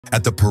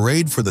At the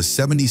parade for the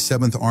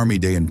 77th Army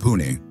Day in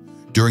Pune,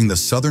 during the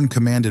Southern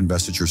Command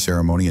Investiture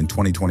Ceremony in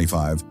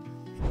 2025,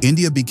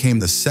 India became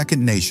the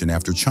second nation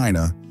after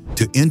China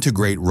to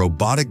integrate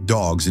robotic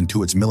dogs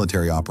into its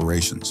military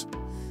operations.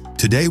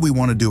 Today, we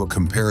want to do a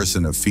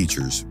comparison of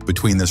features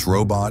between this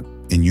robot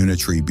and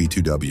Unitree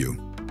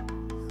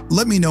B2W.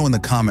 Let me know in the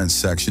comments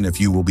section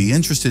if you will be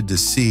interested to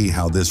see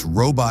how this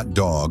robot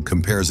dog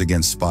compares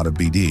against Spotted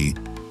BD,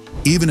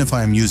 even if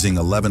I am using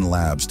 11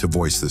 labs to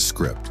voice this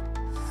script.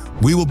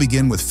 We will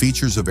begin with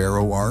features of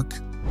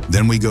AeroArc,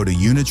 then we go to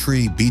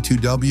Unitree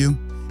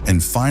B2W,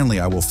 and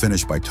finally I will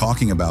finish by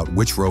talking about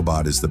which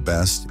robot is the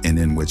best and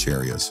in which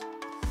areas.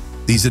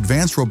 These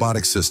advanced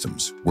robotic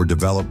systems were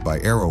developed by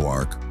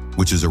AeroArc,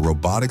 which is a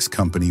robotics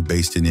company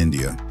based in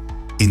India,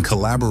 in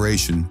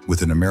collaboration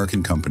with an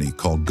American company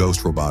called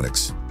Ghost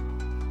Robotics.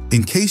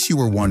 In case you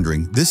were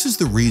wondering, this is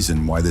the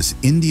reason why this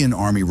Indian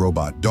Army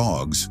robot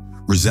dogs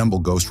resemble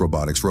Ghost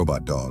Robotics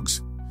robot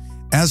dogs.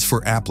 As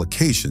for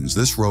applications,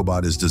 this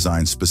robot is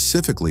designed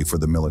specifically for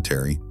the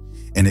military,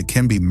 and it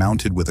can be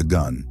mounted with a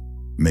gun,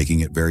 making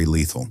it very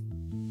lethal.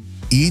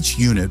 Each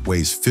unit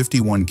weighs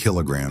 51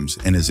 kilograms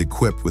and is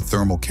equipped with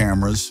thermal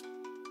cameras,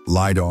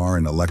 LiDAR,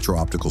 and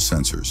electro-optical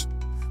sensors.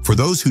 For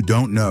those who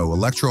don't know,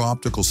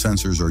 electro-optical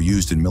sensors are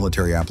used in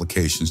military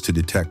applications to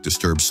detect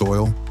disturbed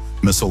soil,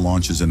 missile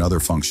launches, and other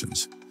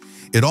functions.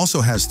 It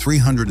also has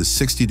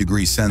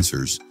 360-degree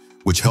sensors,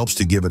 which helps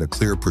to give it a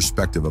clear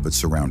perspective of its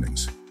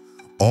surroundings.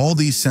 All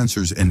these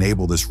sensors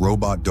enable this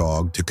robot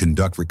dog to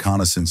conduct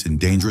reconnaissance in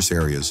dangerous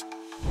areas,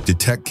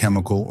 detect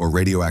chemical or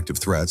radioactive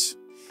threats,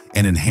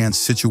 and enhance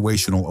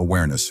situational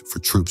awareness for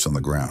troops on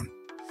the ground.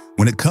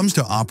 When it comes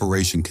to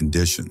operation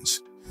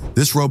conditions,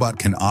 this robot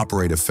can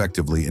operate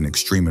effectively in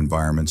extreme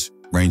environments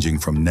ranging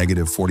from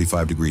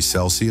 -45 degrees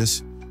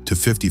Celsius to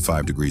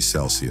 55 degrees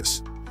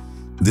Celsius.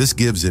 This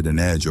gives it an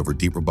edge over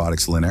Deep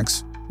Robotics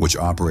Linux, which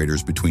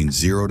operates between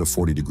 0 to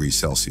 40 degrees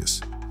Celsius.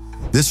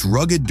 This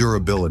rugged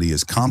durability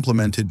is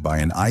complemented by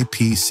an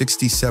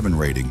IP67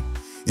 rating,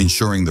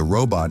 ensuring the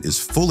robot is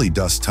fully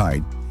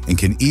dust-tight and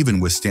can even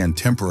withstand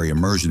temporary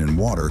immersion in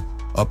water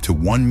up to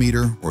 1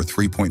 meter or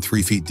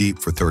 3.3 feet deep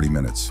for 30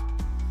 minutes.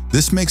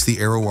 This makes the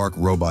AeroArc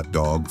robot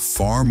dog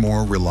far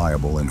more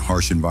reliable in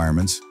harsh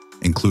environments,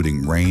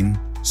 including rain,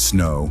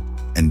 snow,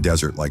 and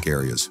desert-like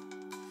areas.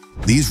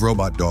 These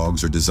robot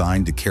dogs are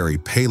designed to carry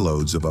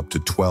payloads of up to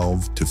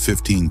 12 to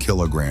 15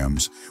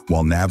 kilograms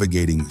while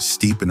navigating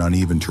steep and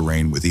uneven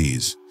terrain with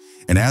ease.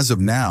 And as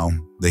of now,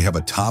 they have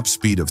a top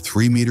speed of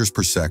 3 meters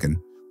per second,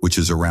 which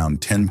is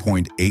around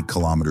 10.8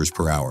 kilometers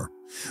per hour.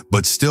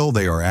 But still,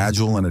 they are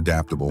agile and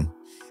adaptable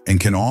and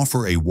can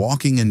offer a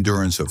walking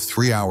endurance of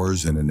 3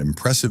 hours and an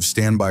impressive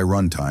standby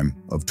runtime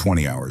of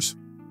 20 hours.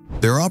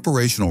 Their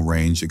operational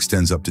range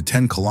extends up to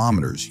 10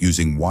 kilometers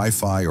using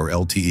Wi-Fi or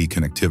LTE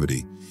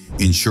connectivity,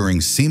 ensuring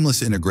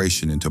seamless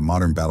integration into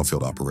modern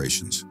battlefield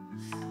operations.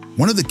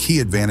 One of the key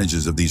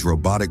advantages of these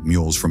robotic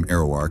mules from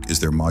AeroArc is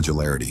their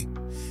modularity.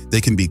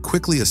 They can be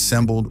quickly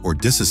assembled or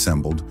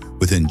disassembled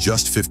within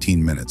just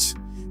 15 minutes,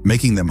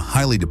 making them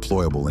highly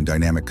deployable in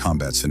dynamic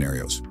combat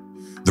scenarios.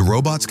 The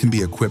robots can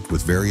be equipped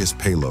with various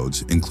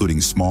payloads,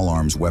 including small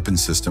arms weapon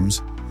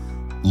systems,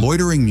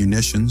 loitering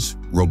munitions,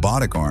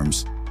 robotic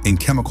arms, and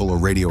chemical or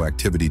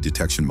radioactivity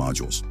detection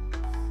modules.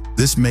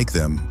 This makes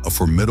them a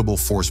formidable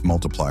force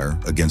multiplier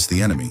against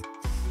the enemy.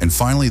 And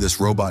finally, this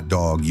robot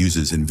dog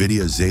uses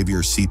NVIDIA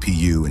Xavier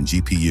CPU and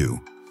GPU.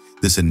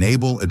 This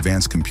enables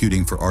advanced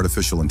computing for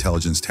artificial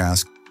intelligence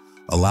tasks,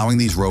 allowing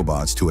these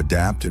robots to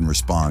adapt and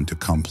respond to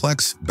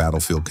complex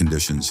battlefield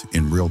conditions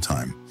in real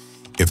time.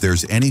 If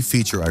there's any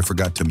feature I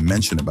forgot to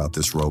mention about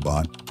this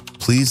robot,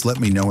 please let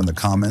me know in the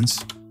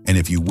comments. And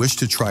if you wish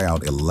to try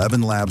out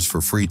 11 labs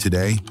for free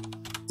today,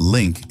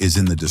 link is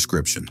in the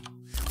description.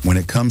 When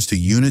it comes to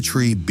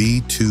Unitree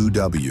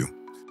B2W,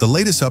 the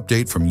latest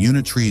update from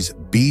Unitree's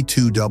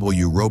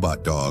B2W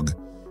robot dog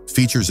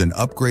features an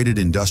upgraded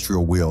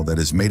industrial wheel that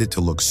has made it to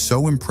look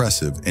so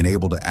impressive and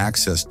able to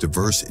access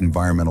diverse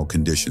environmental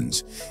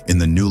conditions in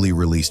the newly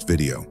released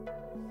video.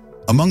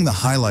 Among the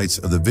highlights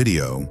of the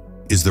video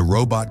is the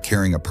robot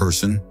carrying a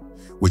person,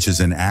 which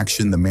is an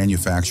action the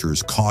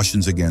manufacturers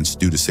cautions against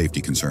due to safety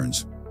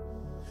concerns.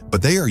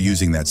 But they are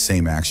using that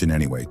same action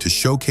anyway to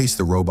showcase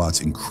the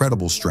robot's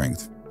incredible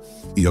strength.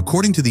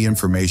 According to the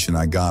information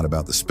I got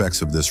about the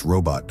specs of this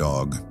robot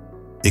dog,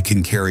 it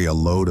can carry a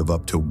load of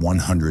up to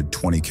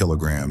 120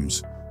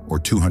 kilograms or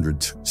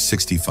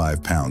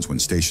 265 pounds when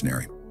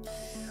stationary.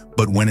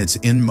 But when it's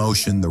in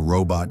motion, the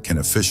robot can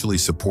officially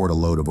support a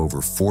load of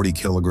over 40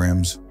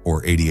 kilograms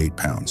or 88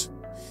 pounds.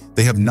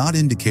 They have not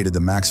indicated the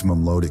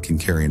maximum load it can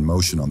carry in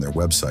motion on their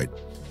website,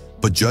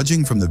 but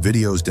judging from the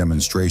video's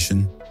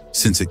demonstration,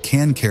 since it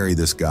can carry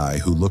this guy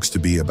who looks to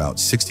be about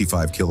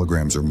 65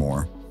 kilograms or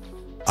more,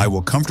 I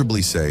will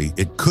comfortably say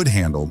it could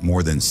handle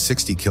more than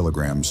 60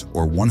 kilograms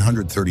or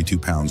 132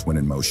 pounds when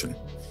in motion.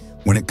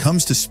 When it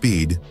comes to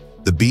speed,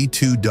 the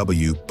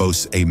B2W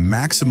boasts a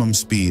maximum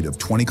speed of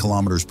 20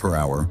 kilometers per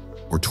hour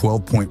or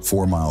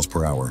 12.4 miles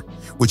per hour,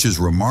 which is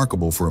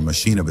remarkable for a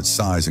machine of its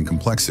size and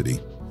complexity.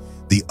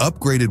 The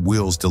upgraded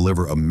wheels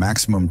deliver a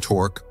maximum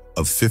torque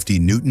of 50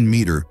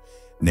 Newton-meter,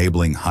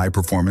 enabling high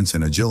performance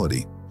and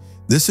agility.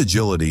 This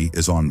agility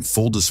is on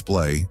full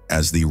display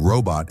as the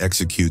robot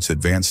executes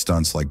advanced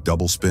stunts like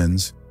double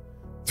spins,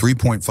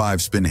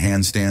 3.5 spin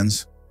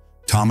handstands,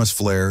 Thomas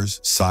flares,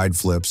 side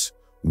flips,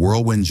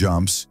 whirlwind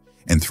jumps,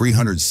 and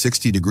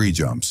 360-degree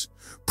jumps,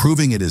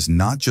 proving it is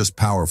not just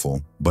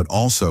powerful, but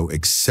also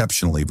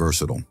exceptionally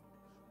versatile.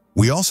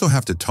 We also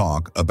have to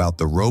talk about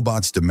the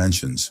robot's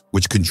dimensions,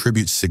 which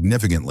contribute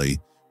significantly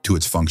to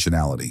its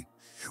functionality.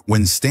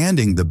 When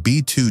standing, the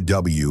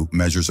B2W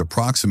measures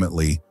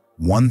approximately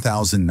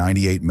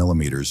 1,098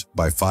 millimeters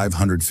by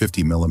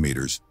 550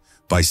 millimeters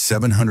by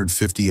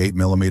 758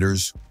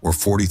 millimeters or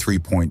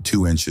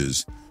 43.2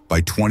 inches by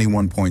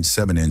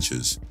 21.7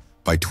 inches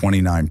by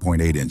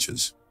 29.8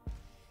 inches.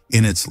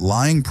 In its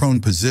lying prone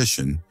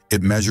position,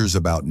 it measures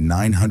about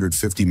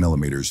 950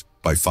 millimeters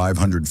by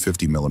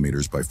 550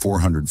 millimeters by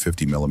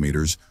 450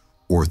 millimeters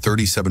or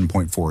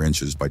 37.4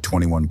 inches by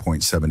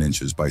 21.7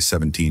 inches by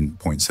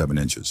 17.7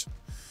 inches.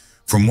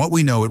 From what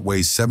we know, it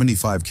weighs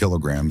 75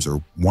 kilograms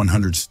or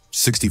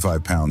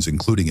 165 pounds,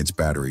 including its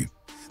battery.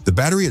 The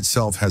battery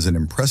itself has an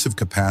impressive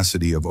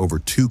capacity of over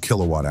 2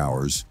 kilowatt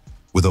hours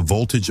with a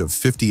voltage of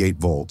 58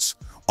 volts,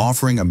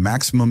 offering a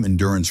maximum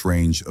endurance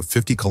range of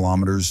 50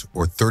 kilometers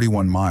or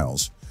 31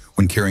 miles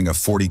when carrying a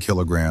 40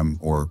 kilogram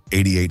or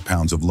 88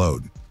 pounds of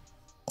load.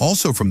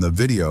 Also from the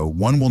video,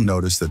 one will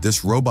notice that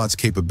this robot's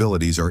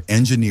capabilities are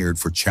engineered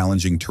for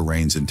challenging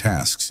terrains and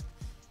tasks.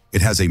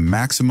 It has a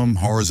maximum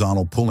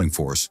horizontal pulling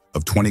force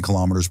of 20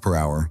 kilometers per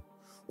hour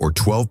or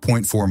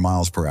 12.4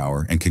 miles per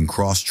hour and can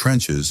cross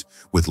trenches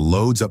with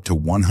loads up to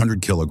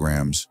 100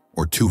 kilograms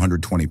or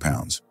 220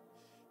 pounds.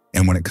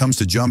 And when it comes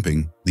to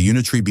jumping, the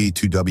Unitree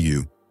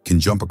B2W can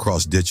jump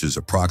across ditches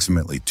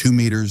approximately 2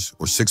 meters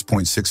or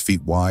 6.6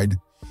 feet wide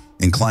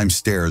and climb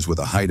stairs with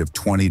a height of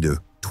 20 to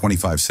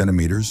 25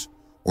 centimeters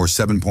or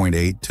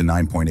 7.8 to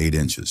 9.8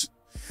 inches.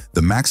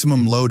 The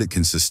maximum load it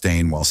can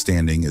sustain while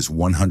standing is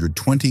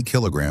 120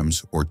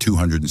 kilograms or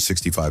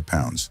 265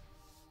 pounds,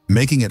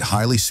 making it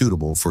highly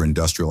suitable for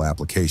industrial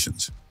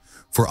applications.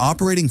 For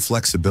operating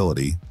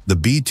flexibility, the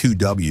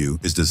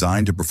B2W is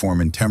designed to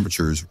perform in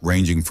temperatures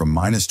ranging from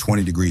minus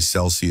 20 degrees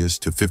Celsius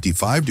to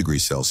 55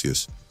 degrees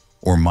Celsius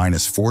or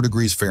minus 4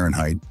 degrees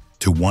Fahrenheit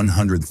to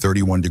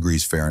 131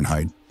 degrees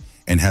Fahrenheit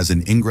and has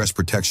an ingress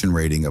protection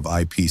rating of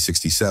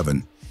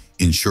IP67,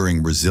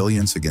 ensuring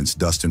resilience against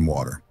dust and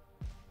water.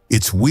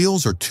 Its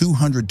wheels are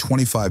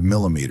 225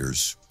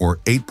 millimeters or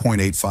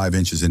 8.85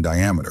 inches in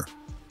diameter,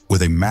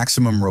 with a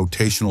maximum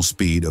rotational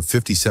speed of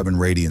 57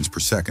 radians per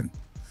second.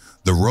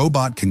 The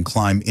robot can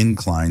climb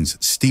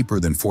inclines steeper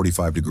than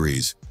 45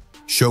 degrees,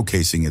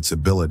 showcasing its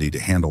ability to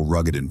handle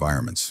rugged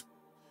environments.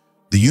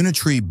 The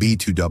Unitree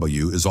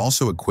B2W is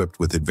also equipped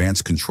with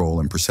advanced control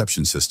and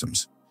perception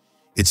systems.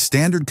 Its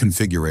standard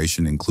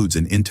configuration includes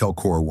an Intel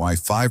Core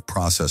i5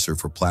 processor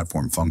for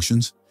platform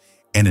functions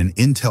and an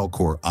Intel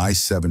Core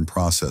i7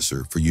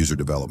 processor for user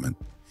development.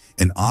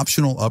 An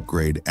optional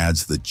upgrade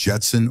adds the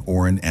Jetson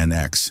Orin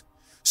NX,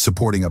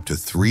 supporting up to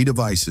 3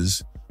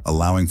 devices,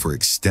 allowing for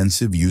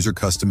extensive user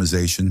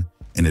customization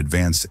and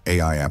advanced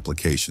AI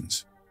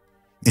applications.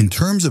 In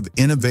terms of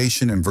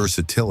innovation and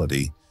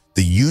versatility,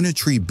 the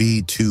Unitree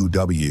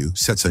B2W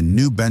sets a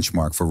new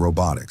benchmark for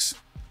robotics.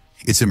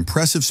 Its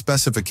impressive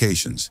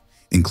specifications,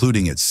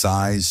 including its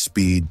size,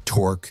 speed,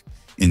 torque,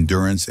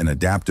 endurance, and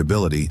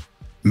adaptability,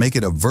 make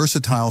it a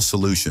versatile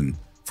solution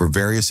for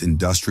various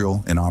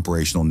industrial and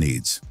operational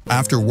needs.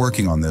 After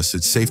working on this,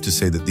 it's safe to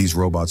say that these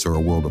robots are a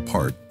world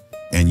apart,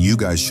 and you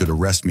guys should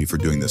arrest me for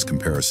doing this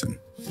comparison.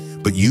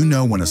 But you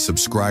know, when a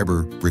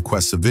subscriber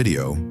requests a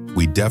video,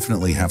 we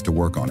definitely have to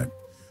work on it.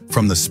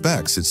 From the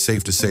specs, it's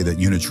safe to say that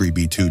Unitree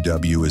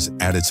B2W is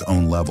at its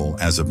own level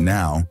as of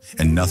now,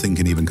 and nothing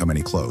can even come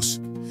any close.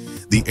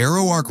 The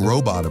AeroArc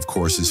robot, of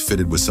course, is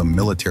fitted with some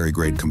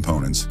military-grade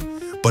components,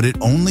 but it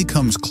only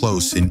comes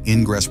close in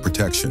ingress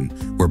protection,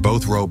 where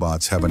both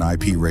robots have an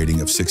IP rating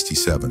of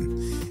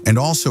 67, and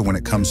also when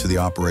it comes to the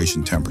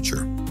operation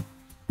temperature.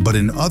 But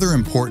in other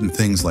important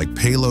things like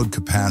payload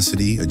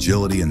capacity,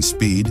 agility, and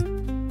speed,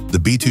 the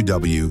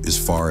B2W is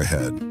far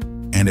ahead.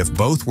 And if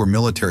both were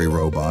military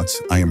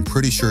robots, I am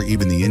pretty sure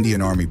even the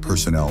Indian Army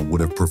personnel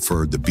would have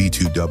preferred the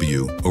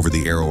B2W over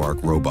the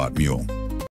AeroArc Robot Mule.